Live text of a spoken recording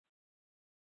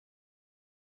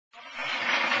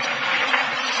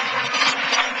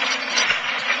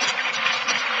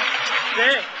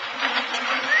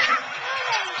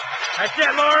That's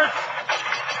it, Lawrence.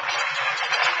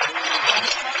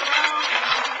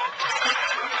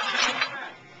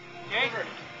 Okay.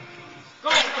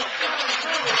 Go.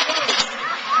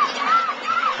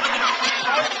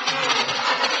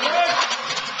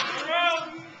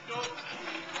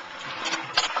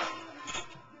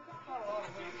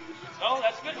 No,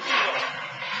 that's good for you.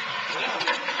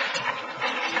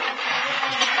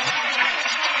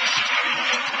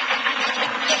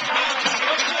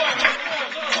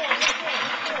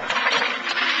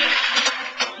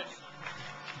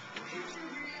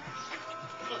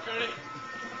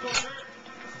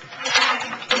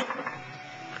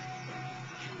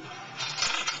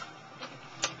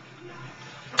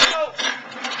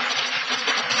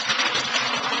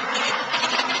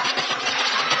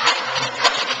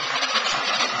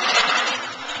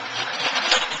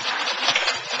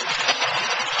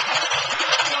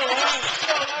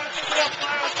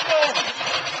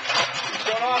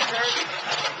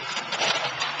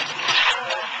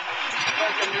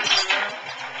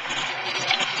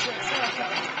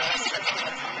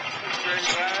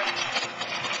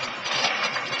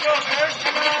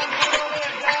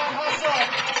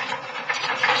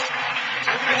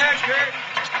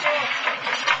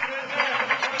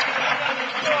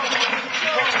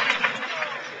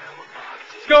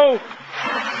 Let's go.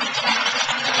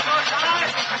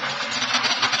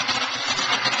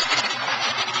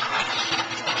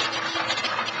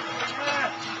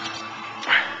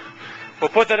 We'll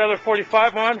put that other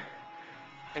 45 on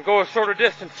and go a shorter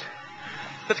distance.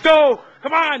 Let's go.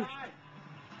 Come on.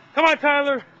 Come on,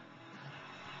 Tyler.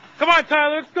 Come on,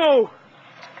 Tyler. Let's go.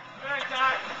 Come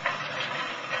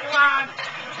on.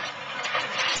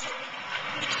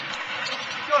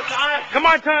 Go, Tyler. Come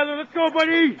on, Tyler. Let's go,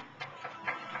 buddy.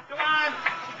 Come on.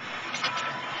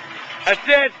 That's it.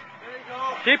 There you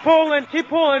go. Keep pulling. Keep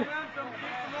pulling.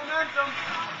 Momentum.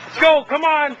 Let's go. Come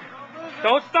on.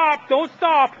 Don't stop. Don't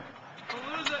stop.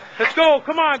 Let's go.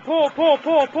 Come on. Pull, pull,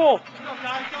 pull, pull.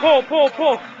 Pull, pull,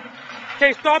 pull.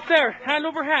 Okay, stop there. Hand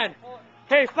over hand.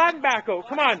 Okay, flatten back. Oh,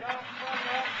 come on.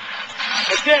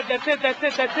 That's it. That's it. That's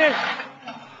it. That's it.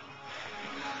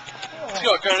 Let's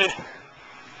go, Cardi.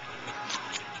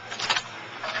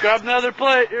 Grab another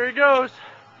plate. Here he goes.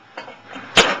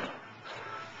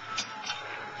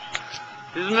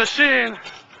 He's a machine.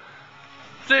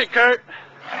 See it, Kurt.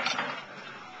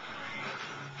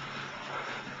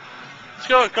 Let's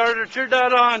go, Carter. Cheer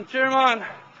Dad on. Cheer him on.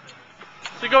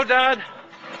 Let's go, Dad.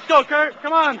 Let's go, Kurt.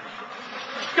 Come on.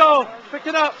 Let's go. Pick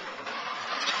it up.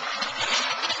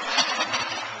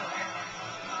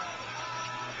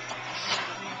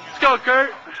 Let's go,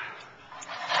 Kurt.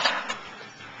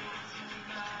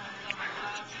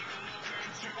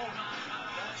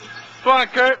 Come on,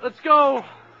 Kurt. Let's go.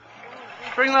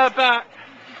 Bring that back.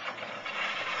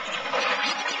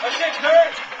 That's it,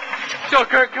 Kurt. Let's go,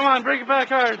 Kurt. Come on. Bring it back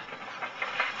hard.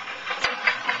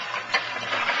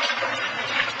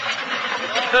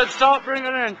 Said stop, bring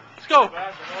it in. Let's go.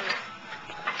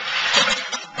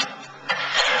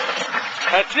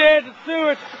 That's it, let's do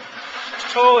it.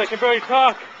 Oh, I can barely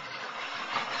talk.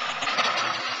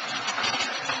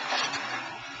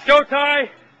 Let's go, Ty.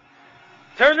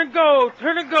 Turn and go,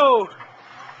 turn and go.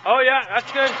 Oh yeah, that's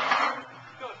good. Let's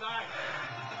go, Ty.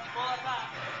 Pull it back.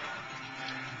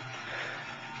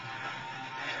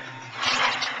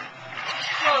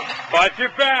 Watch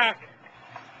your back.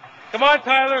 Come on,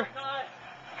 Tyler.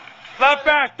 Flat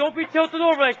back. Don't be tilted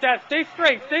over like that. Stay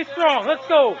straight. Stay strong. Let's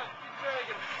go.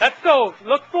 Let's go.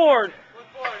 Look forward.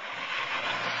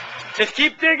 Just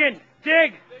keep digging. Dig. Dig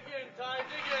in, Ty.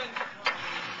 Dig in.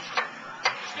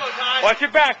 Let's go, Ty. Watch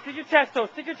your back. Stick your chest though.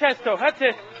 Stick your chest though. That's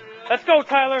it. Let's go,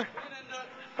 Tyler.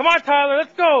 Come on, Tyler.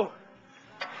 Let's go.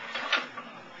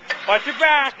 Watch your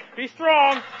back. Be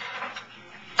strong.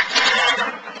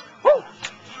 Woo.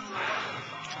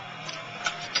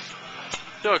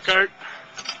 Go, Kurt.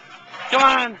 Come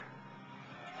on.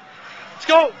 Let's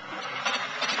go.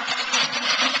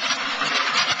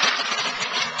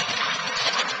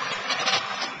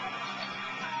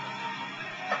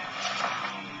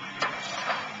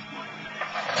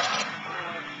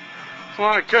 Come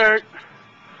on, Kurt.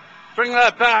 Bring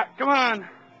that back. Come on.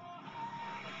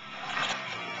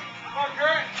 Come on,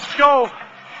 Kurt. Let's go.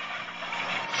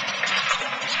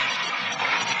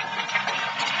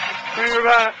 Bring her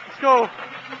back. Let's go.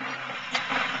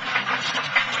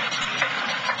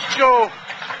 Let's go.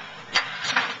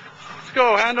 Let's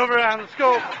go. Hand over hand. Let's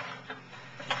go.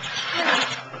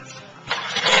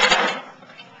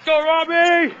 Let's go,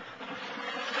 Robbie.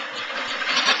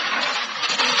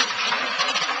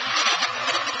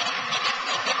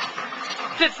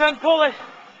 Sit, son. Pull it.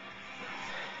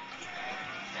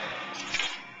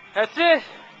 That's it.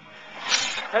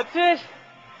 That's it.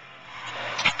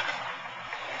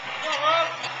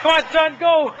 Come on, son,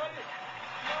 go.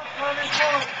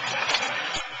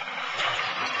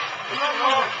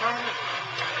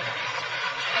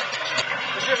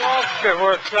 Good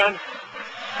work, son.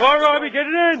 Come on, Robbie, get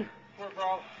it in.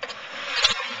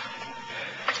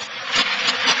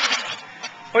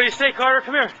 What do you say, Carter?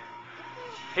 Come here.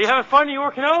 Are you having fun? Are you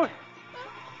working out?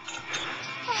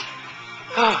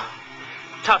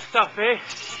 Tough stuff, eh?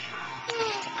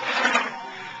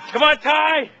 Come on,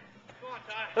 Ty.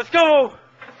 Let's go.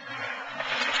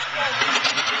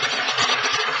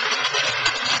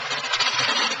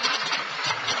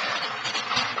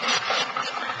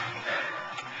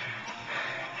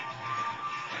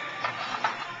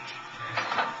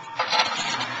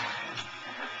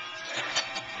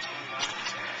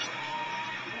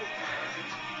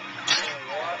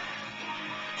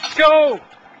 Go!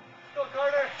 Go,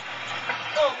 Carter!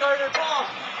 Go, Carter, ball!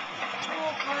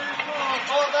 Go, Carter, ball!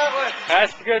 Ball that way!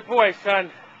 That's a good boy,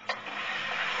 son.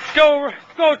 Let's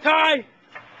go, Ty!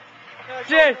 Go,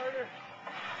 Carter.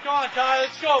 Come on, Ty,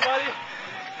 let's go, buddy!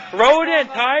 Row it in,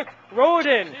 Ty! Row it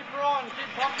in! Keep rowing, keep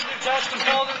pumping your chest and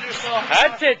holding yourself.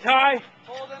 That's it, Ty!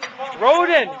 Hold in and pump. Row it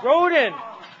in, row it in!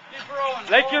 Keep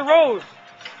rowing. Like your rows!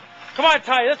 Come on,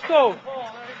 Ty, let's go! Pull, there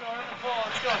you go, pull,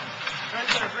 let's go. Right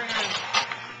there, bring her in.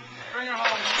 Bring her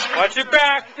home. Watch your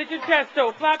back, sit your chest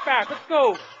out, flat back, let's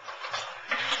go!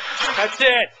 That's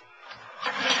it!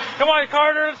 Come on,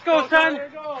 Carter, let's go, son!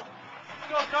 Carter, go! Let's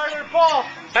go, Carter, pull!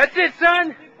 That's it,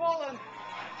 son! Keep pulling!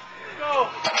 Go!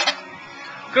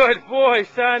 Good boy,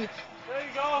 son! There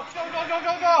you go! Go, go, go,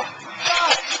 go, go!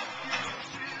 Stop!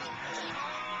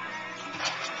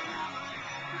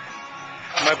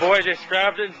 My boy just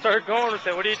grabbed it and started going with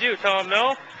it. What do you do? Tell him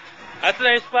no? That's a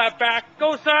nice flat back.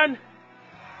 Go, son!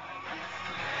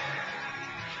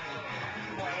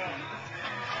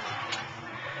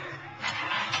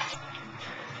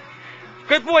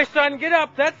 Good boy, son. Get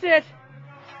up. That's it.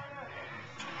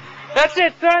 That's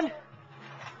it, son.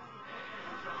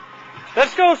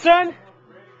 Let's go, son.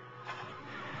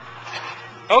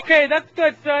 Okay, that's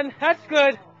good, son. That's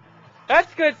good.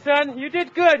 That's good, son. You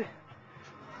did good.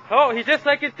 Oh, he's just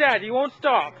like his dad. He won't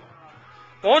stop.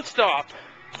 Won't stop.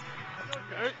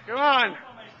 Come on.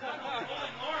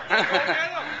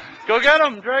 Go get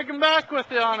him. Drag him back with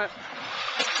you on it.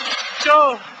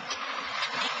 Go.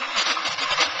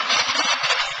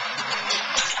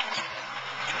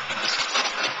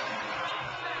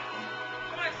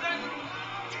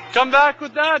 Come back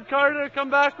with Dad, Carter. Come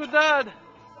back with Dad.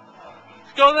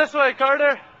 Let's go this way,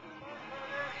 Carter.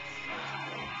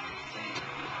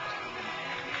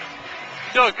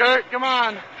 Go, Kurt. Come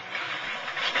on.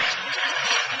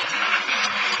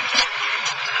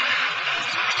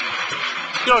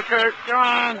 Go, Kurt. Come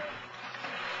on.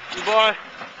 Good boy.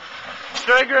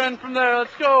 Drag her in from there.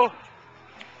 Let's go.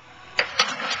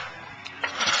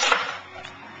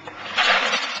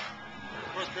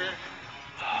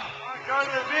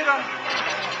 Carter, beat him.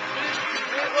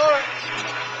 Beat Lord.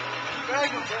 Drag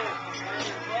him. Come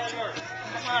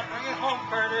on, bring it home,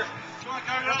 Carter. Come on,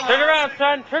 Carter. Turn around,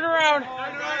 son. Turn around. Turn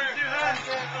around, 2 hands.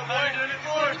 How are you doing it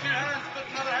forward? 2 hands. Put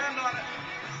another hand on it.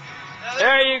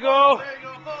 There you go. There you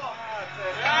go. Pull.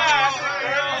 Yeah, there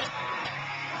you go.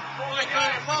 Pull it,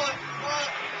 Carter. Pull it. Pull it.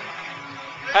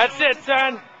 That's it,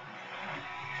 son.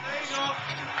 There you go.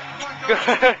 Come on,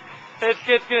 Carter. This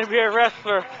kid's gonna be a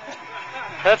wrestler.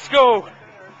 Let's go.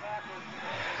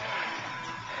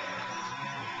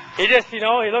 He just, he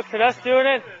looks at us doing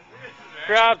it,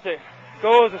 grabs it,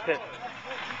 goes with it.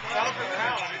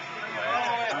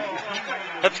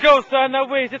 Let's go, son. That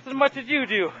weighs just as much as you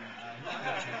do.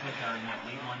 Let's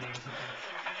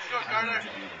go, Carter.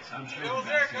 Go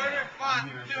there, Carter. Come on.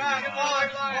 2 hands. Pull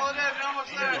it. Pull it in. You're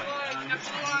almost there. Get to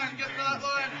the line. Get to that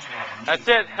line. That's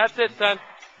it. That's it, son.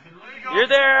 There you go. You're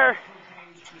there.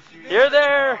 You're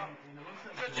there.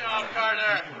 Good job,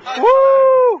 Carter. High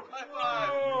Woo! five.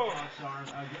 High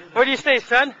five. What do you say,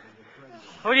 son?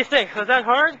 What do you think? Was that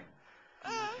hard?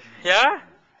 Yeah?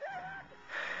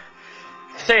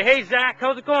 Say, hey, Zach,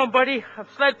 how's it going, buddy? I'm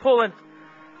sled pulling.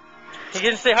 You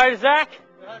gonna say hi to Zach?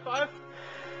 High five.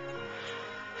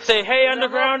 Say, hey,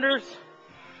 undergrounders.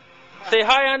 Say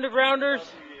hi, undergrounders.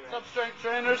 Sub-strength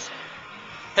trainers.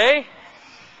 Hey,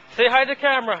 say hi to the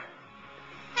camera.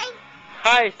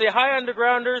 Hi, say hi,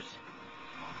 undergrounders.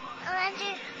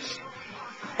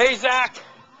 Hey, Zach.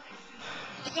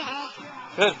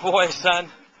 Good boy, son.